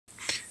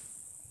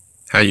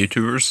Hi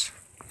YouTubers,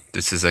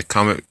 this is a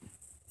comic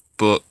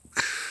book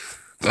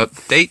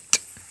update.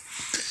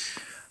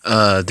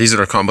 These are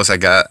the comic books I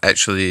got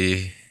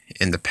actually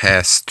in the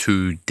past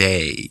 2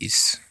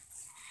 days.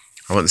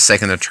 I went to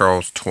Second of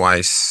Charles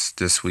twice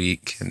this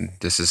week, and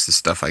this is the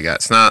stuff I got.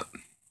 It's not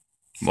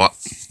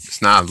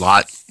a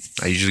lot.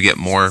 I usually get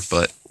more,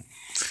 but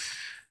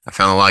I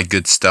found a lot of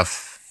good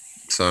stuff.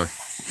 So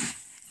let's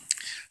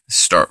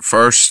start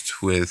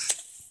first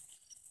with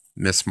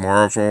Miss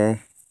Marvel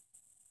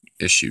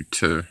issue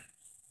 2.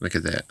 Look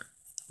at that.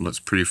 Looks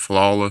pretty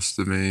flawless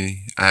to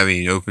me. I haven't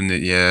even opened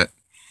it yet.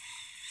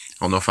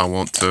 I don't know if I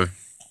want to.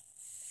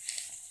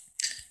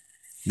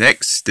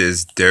 Next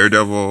is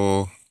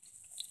Daredevil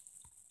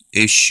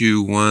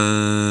issue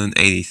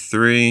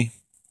 183.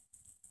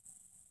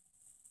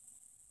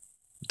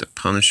 The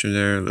Punisher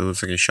there. It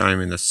looks like he shot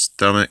him in the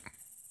stomach.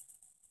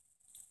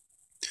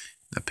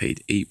 I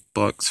paid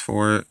 $8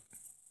 for it.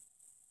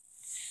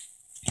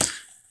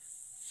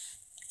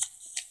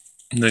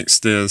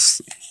 Next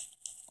is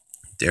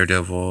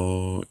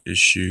Daredevil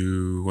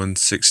issue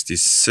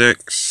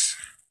 166.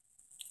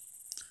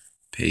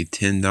 Paid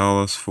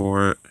 $10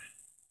 for it.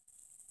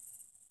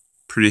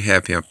 Pretty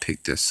happy I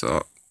picked this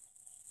up.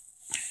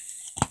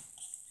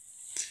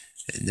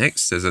 And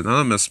next is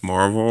another Miss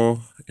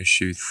Marvel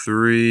issue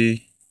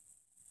 3.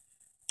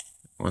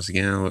 Once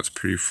again, it looks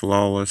pretty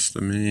flawless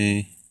to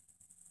me.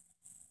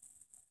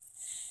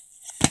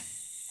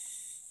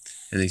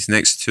 And these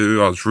next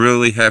two, I was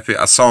really happy.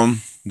 I saw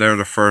them there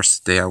the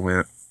first day I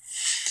went.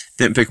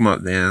 Didn't pick them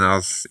up then. I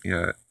was,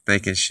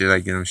 thinking, should I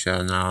get them, should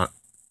I not?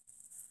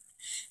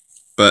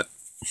 But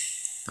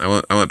I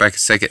went back a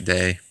second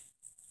day.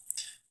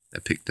 I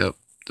picked up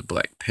the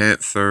Black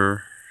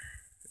Panther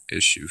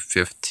issue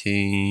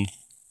 15.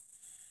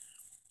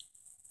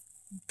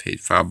 Paid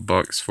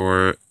 $5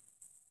 for it.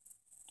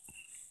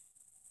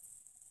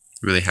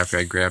 Really happy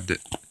I grabbed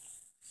it.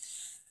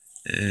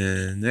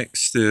 And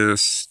next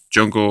is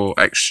Jungle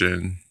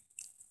Action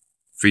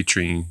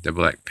featuring the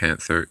Black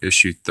Panther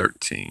issue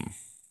 13.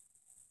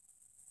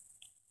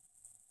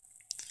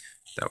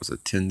 That was a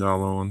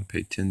 $10 one.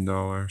 Paid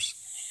 $10.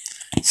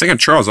 Second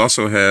Charles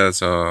also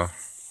has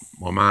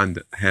mine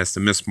has the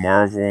Miss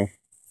Marvel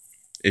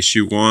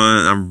issue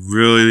 1. I'm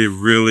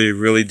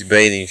really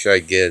debating should I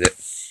get it.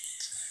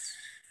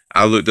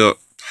 I looked up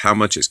how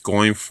much it's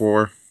going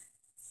for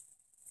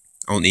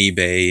on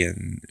eBay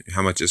and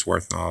how much it's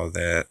worth and all of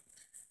that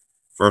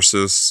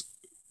versus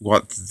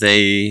what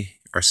they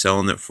are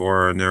selling it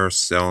for, and they're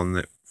selling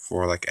it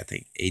for like I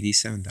think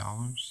 $87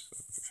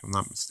 if I'm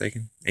not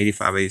mistaken.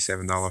 $85,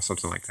 $87,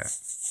 something like that.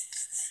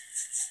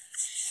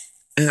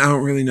 And I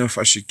don't really know if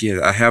I should get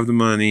it. I have the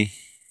money,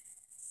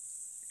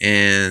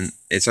 and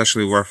it's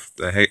actually worth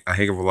a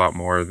heck of a lot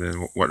more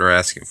than what they're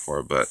asking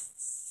for, but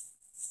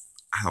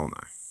I don't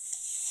know.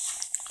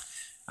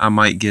 I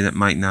might get it,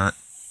 might not.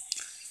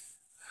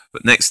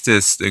 But next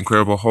is the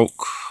Incredible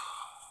Hulk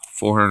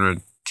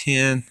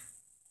 410.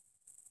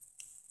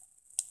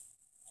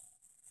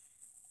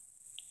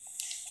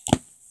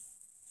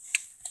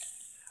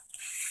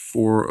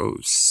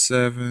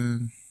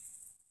 $407.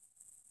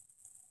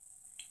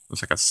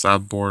 Looks like a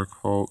Cyborg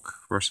Hulk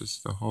versus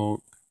the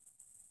Hulk.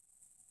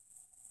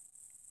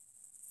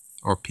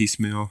 Or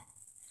Piecemeal.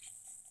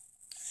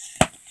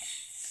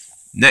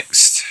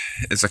 Next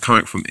is a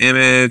comic from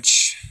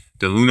Image.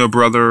 The Luna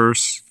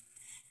Brothers.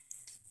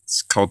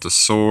 It's called The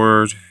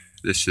Sword.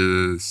 This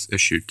is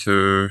issue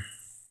 2.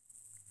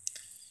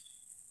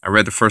 I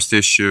read the first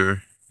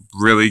issue.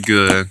 Really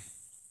good.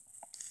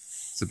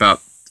 It's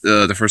about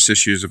the first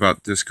issue is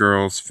about this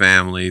girl's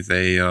family.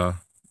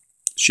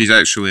 She's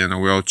actually in a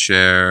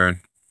wheelchair,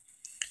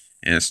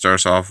 and it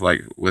starts off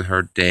like with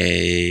her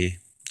day.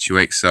 She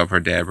wakes up, her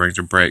dad brings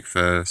her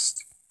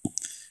breakfast.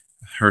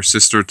 Her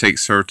sister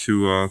takes her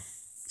to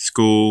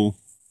school.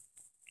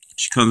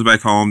 She comes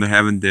back home, they're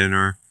having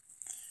dinner,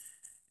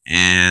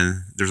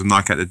 and there's a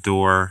knock at the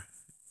door,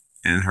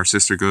 and her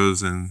sister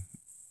goes and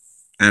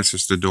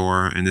answers the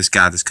door, and this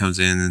guy just comes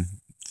in and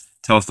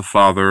tells the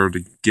father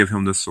to give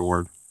him the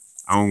sword.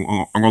 I'm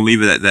going to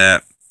leave it at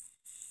that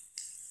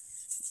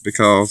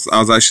because I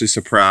was actually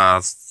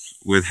surprised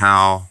with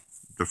how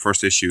the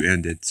first issue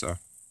ended. So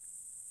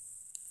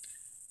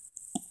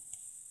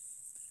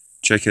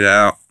check it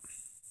out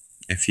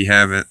if you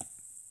haven't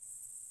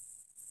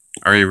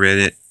already read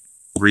it.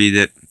 Read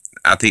it.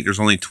 I think there's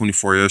only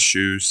 24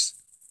 issues,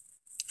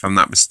 if I'm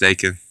not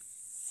mistaken.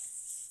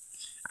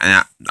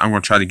 And I'm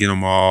going to try to get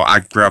them all. I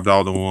grabbed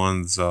all the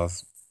ones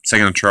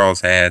Second of Charles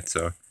had,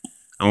 so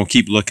I'm going to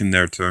keep looking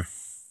there too.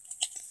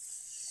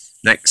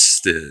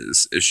 Next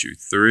is issue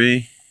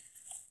 3.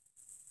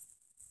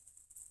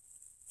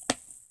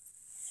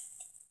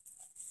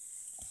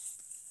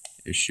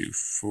 Issue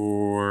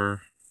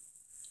 4.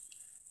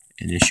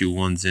 And issue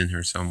 1's in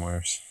here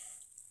somewhere.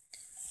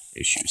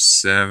 Issue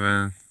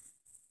 7.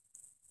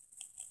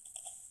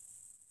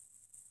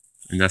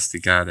 And that's the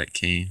guy that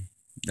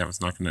was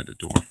knocking at the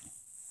door.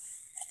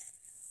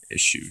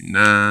 Issue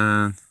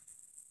 9.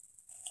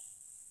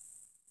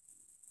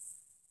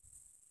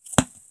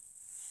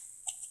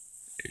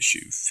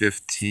 Issue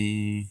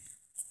 15.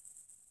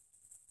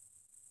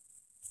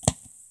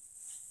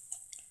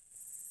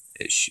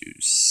 Issue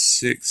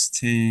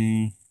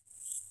 16.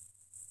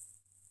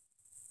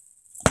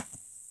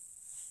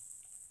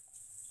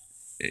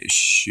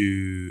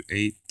 Issue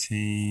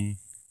 18.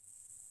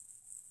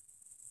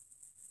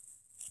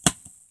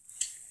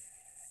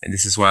 And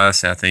this is why I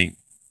say I think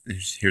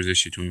here's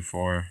issue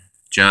 24.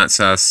 Giant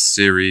Size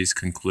Series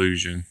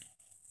Conclusion.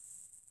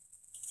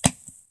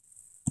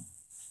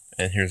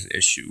 And here's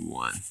issue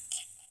 1.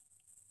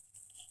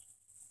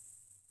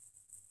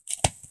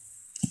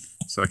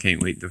 So I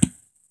can't wait to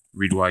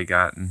read what I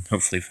got and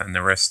hopefully find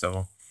the rest of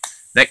them.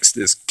 Next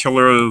is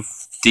Killer of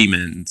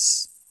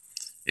Demons,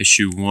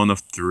 issue 1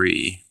 of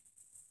 3.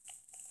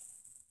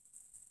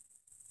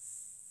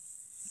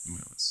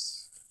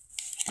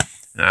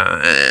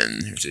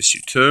 And here's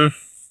issue 2.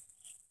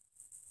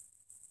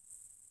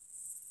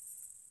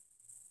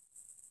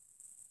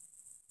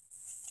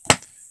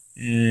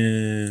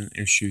 And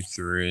issue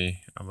 3.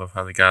 I love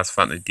how the guy's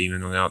fighting a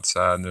demon on the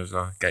outside and there's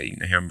a guy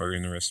eating a hamburger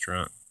in the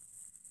restaurant.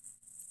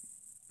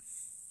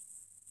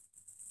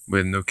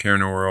 With no care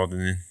in the world,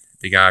 and then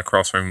the guy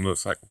across from him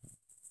looks like,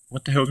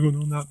 what the hell's going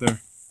on out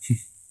there?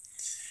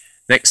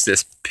 Next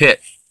is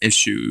Pit,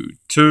 issue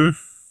 2.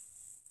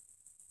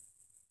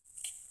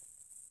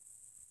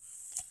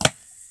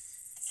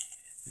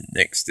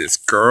 Next is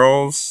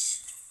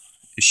Girls,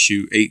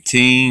 issue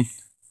 18.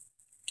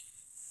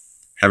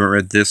 Haven't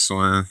read this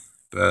one,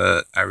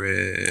 but I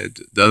read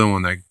the other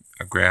one I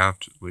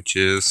grabbed, which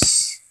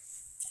is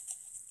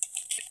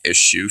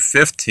issue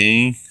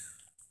 15.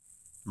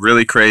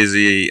 Really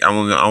crazy.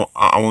 I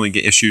only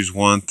get issues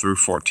 1 through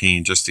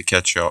 14 just to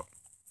catch up.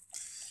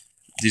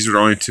 These are the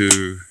only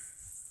 2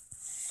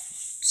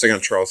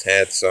 Second Charles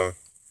had, so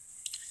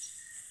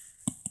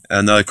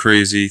another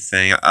crazy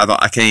thing.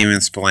 I can't even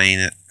explain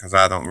it because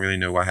I don't really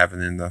know what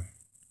happened in the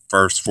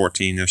first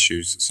 14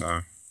 issues.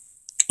 So,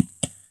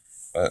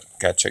 but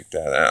gotta check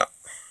that out.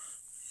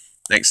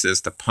 Next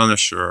is The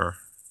Punisher,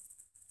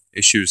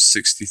 issue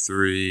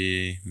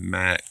 63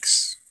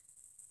 Max.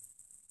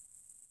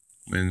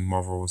 When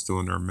Marvel was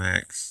doing their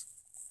Max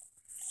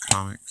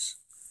comics.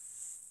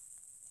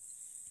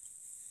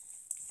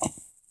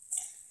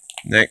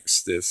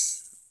 Next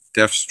is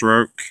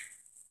Deathstroke,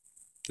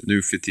 the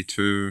new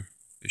 52,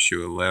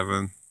 issue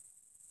 11.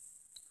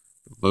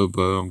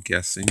 Lobo, I'm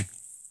guessing.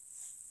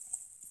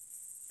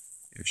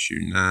 Issue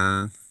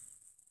 9.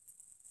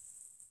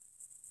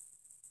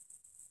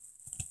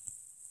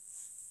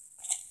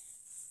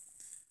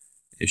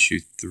 Issue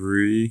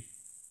 3.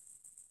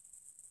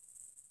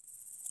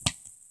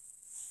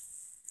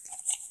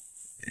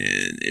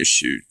 And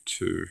issue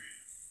 2.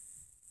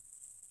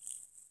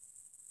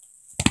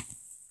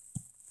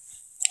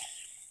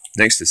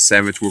 Next is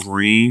Savage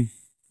Wolverine,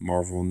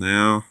 Marvel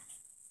Now.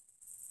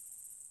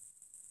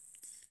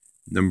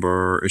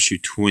 Issue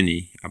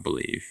 20, I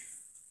believe.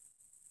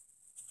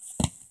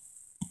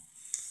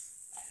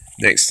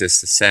 Next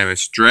is The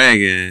Savage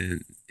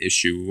Dragon,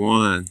 issue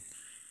 1.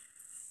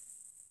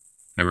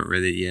 Haven't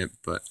read it yet,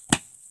 but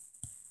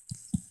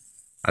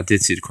I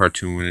did see the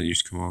cartoon when it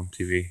used to come on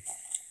TV.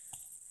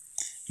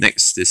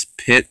 Next is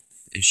Pit,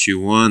 issue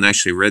 1. I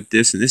actually read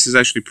this, and this is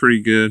actually pretty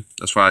good.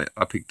 That's why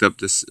I picked up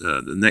this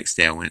the next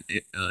day I went,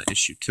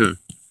 issue 2.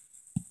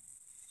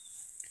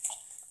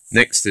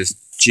 Next is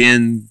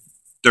Gen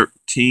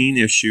 13,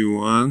 issue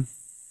 1.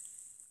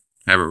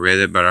 I haven't read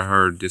it, but I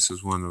heard this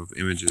was one of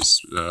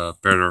Image's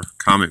better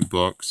comic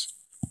books,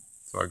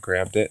 so I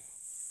grabbed it.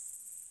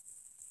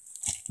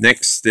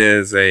 Next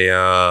is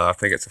I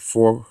think it's a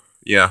 4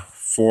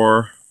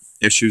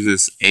 issues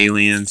is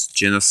Aliens,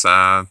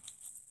 Genocide.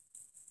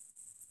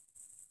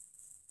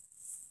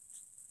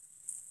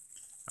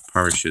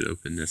 Probably should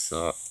open this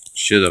up.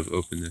 Should have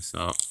opened this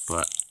up,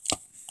 but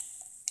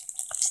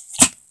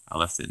I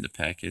left it in the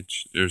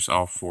package. There's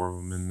all 4 of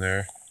them in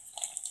there.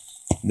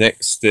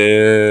 Next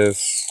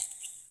is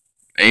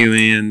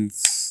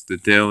Aliens, the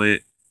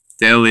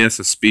Deadliest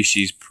of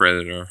Species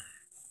Predator.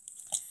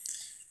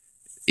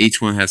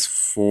 Each one has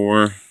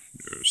 4.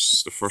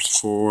 There's the first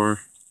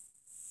 4.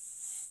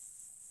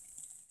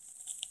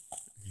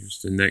 Here's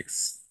the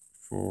next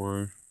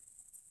 4.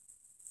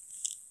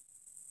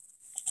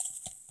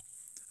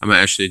 I'm going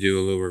to actually do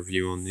a little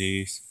review on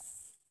these.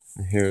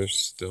 And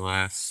here's the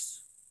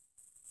last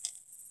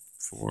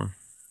 4.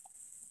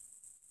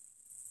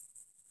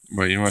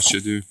 But you know what I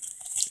should do?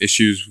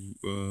 Issues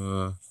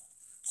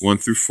 1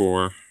 through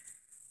 4.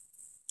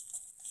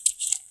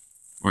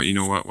 Or you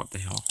know what? What the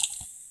hell?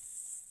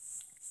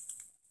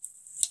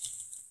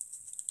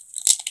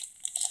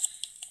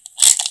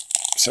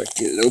 So I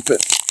can get it open.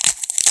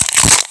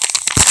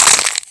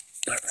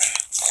 Alright.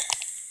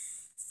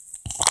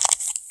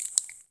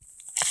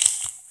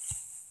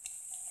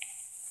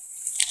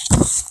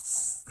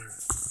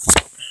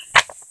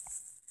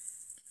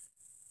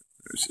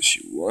 There's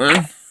issue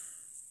 1,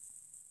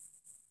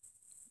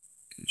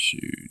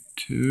 issue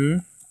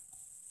 2,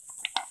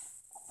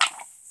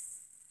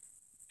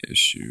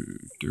 issue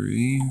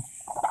 3,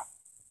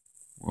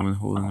 woman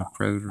holding a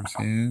predator's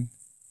hand,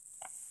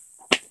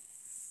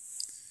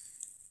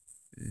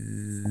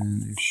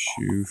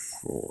 Issue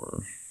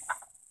 4.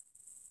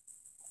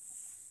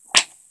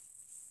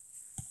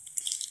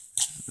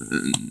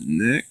 And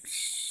next,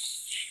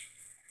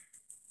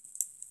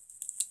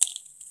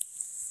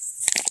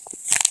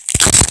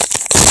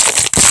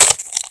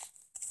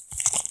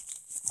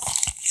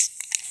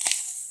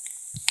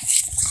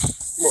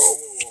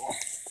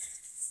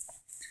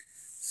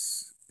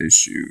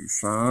 Issue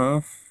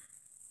 5.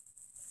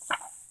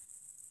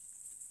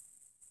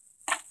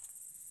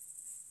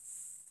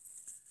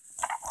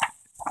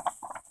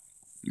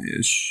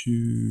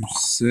 Issue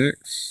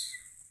 6.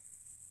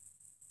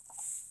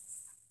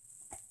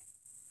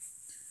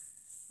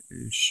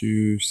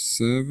 Issue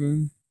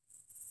 7.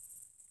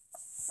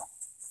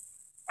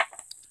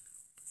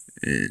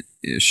 And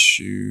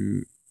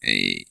issue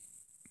 8.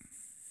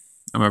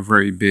 I'm a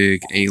very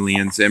big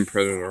Aliens and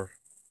Predator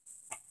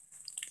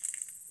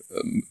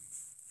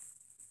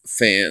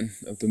fan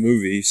of the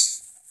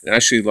movies. I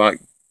actually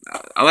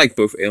I like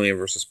both Alien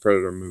vs.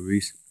 Predator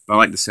movies, but I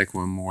like the second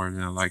one more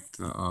than I like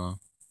the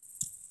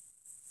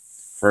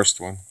first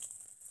one.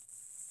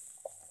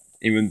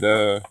 Even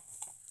though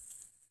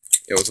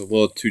it was a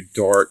little too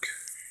dark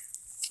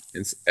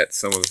at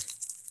some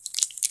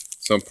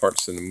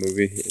parts in the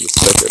movie, in the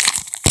second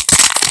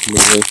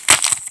movie.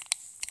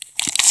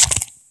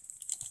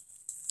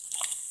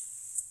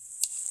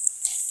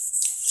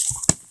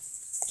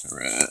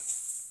 Alright.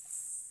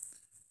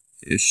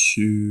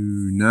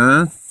 Issue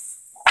 9.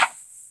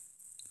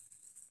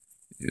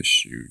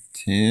 Issue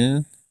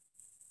 10.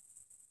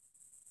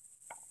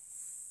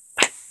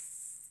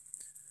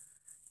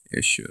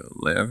 Issue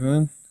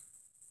 11.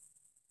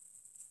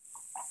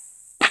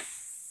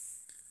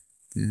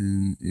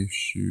 Then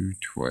issue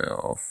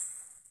 12.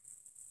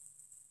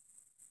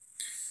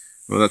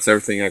 Well, that's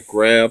everything I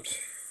grabbed.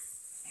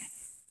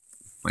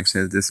 Like I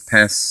said, this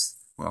past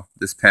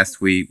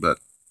week, but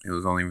it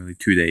was only really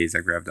 2 days I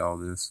grabbed all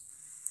this.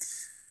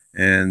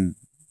 And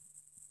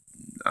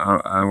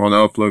I want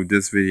to upload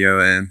this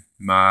video and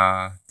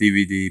my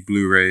DVD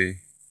Blu-ray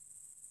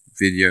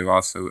video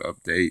also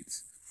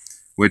updates,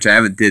 which I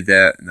haven't did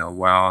that in a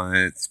while, and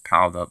it's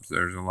piled up. So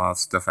there's a lot of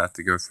stuff I have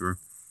to go through.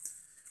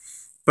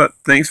 But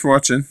thanks for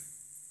watching.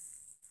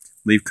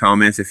 Leave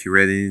comments if you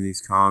read any of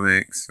these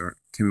comics, or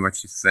tell me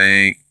what you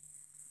think.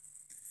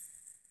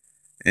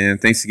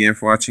 And thanks again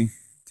for watching.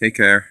 Take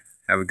care.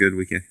 Have a good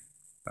weekend.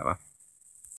 Bye-bye.